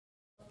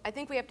I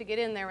think we have to get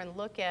in there and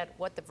look at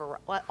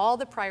what all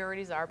the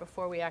priorities are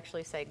before we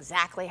actually say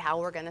exactly how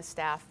we're going to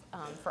staff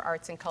for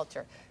arts and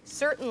culture.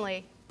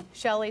 Certainly,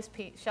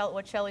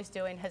 what Shelley's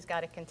doing has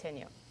got to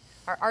continue.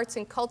 Our arts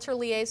and culture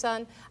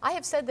liaison, I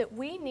have said that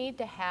we need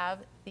to have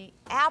the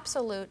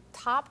absolute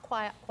top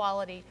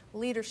quality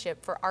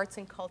leadership for arts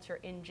and culture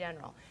in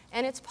general.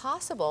 And it's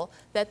possible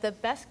that the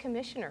best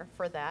commissioner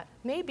for that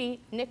may be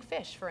Nick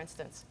Fish, for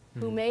instance,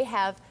 who may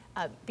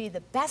be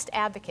the best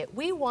advocate.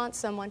 We want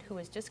someone who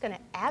is just going to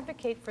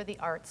advocate for the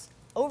arts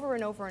over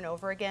and over and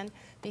over again,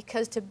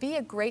 because to be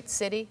a great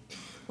city,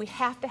 we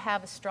have to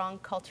have a strong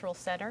cultural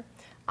center.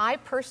 I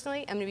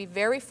personally am going to be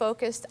very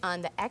focused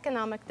on the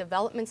economic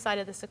development side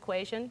of this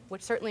equation,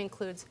 which certainly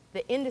includes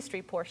the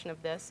industry portion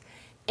of this,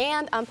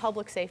 and on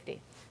public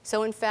safety.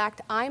 So in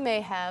fact, I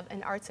may have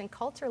an arts and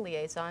culture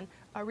liaison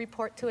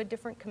report to a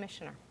different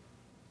commissioner.